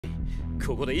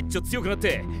ここで一丁強くなっ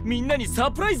てみんなに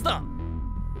サプライズだ。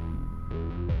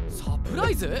サプラ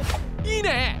イズ？いい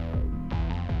ね。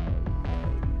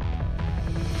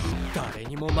誰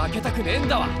にも負けたくねえん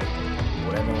だわ。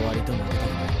俺も割と負けたく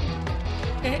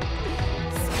ない。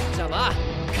じゃあまあ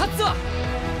勝つわ。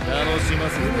楽しま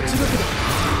せる。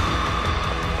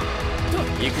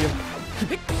行くよ。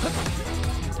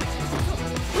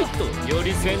よ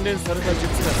り洗練された術が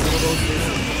その場を制す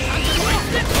る。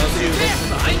足を出す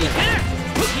前に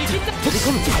飛び込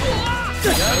む。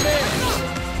やるね。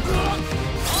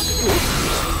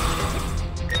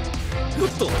おっ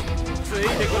と、つい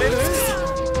てこれる？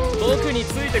僕につ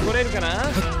いてこれるかな？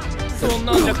そん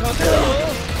なんじゃ勝てない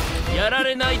よ。やら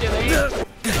れないでね。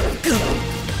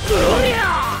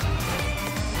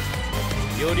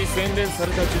より洗練さ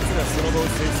れた術がその場を制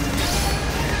する。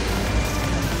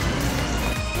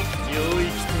領域展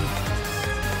開、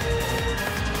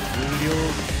無料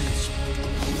空所。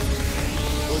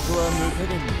ここは無加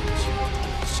減の道。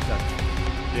しかし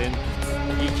連発、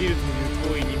生きるという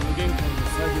行為に無限界の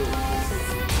作業を構成す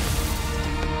る。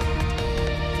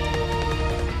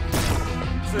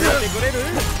ついてこれる？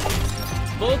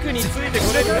僕についてこ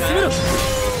れるかな？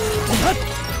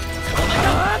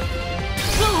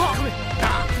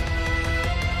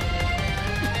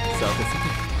さてさ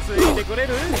て、ついてこれる？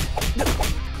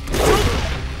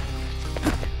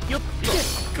よっと、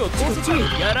こっち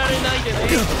やられないでね。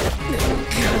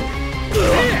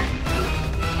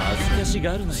恥ずかし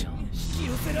がるなよ。引き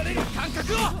寄せられる感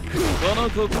覚を。この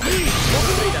国僕だ。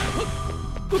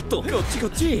おっと、こっちこっ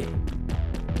ち。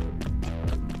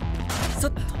さ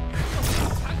っと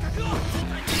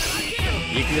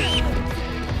行くよ。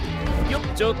よっ、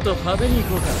ちょっと派手に行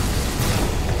こうか。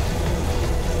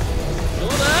どう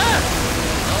だ？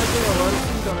相手は悪す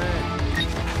ぎたね。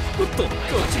おっと、こっ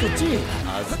ちこっち。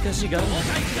恥ずかしがるな。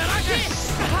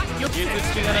術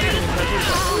式がなくても勝てるか。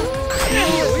い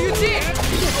い追い打ち。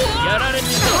やられね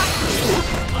え。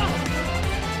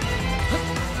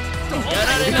や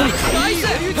られない。いい追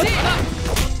い打ち。国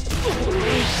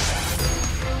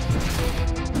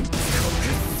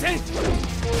戦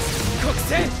国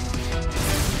戦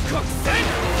国戦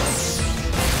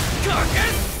国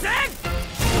戦。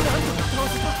なんとか倒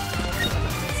せた。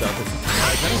さて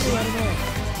楽しまるね。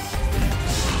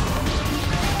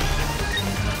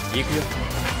行くよ。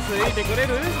ついてこれる？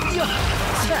よっしゃ。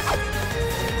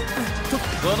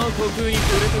この虚空に触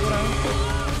れてごらん。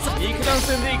肉弾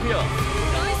戦で行くよ。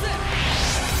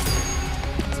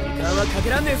時間はかけ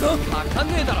らんねえぞ。わかん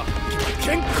ねえだろ。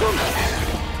健康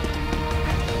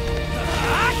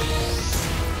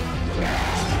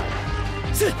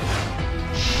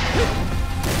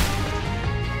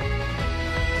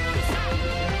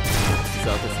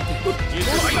さてさて、術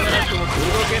式がなくても動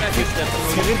けなくしたつ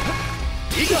もりで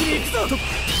一気に行くぞ。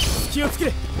気をつけ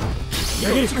れ。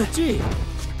やげる。こっち。こ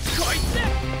いつ。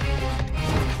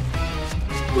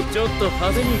ちょっと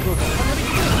派手に行こうか。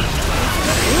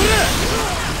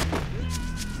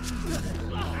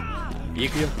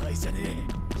行くよ。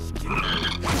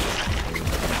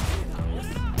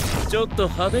ちょっと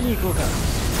派手に行こうか。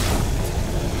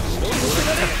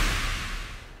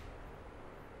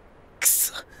く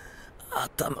そ、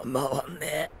頭回んね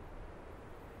え。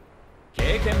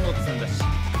経験も積んだし、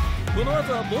この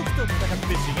後は僕と戦っ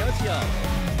て修行しよう。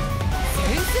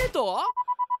先生と？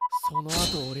その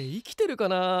後俺生きてるか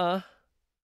な。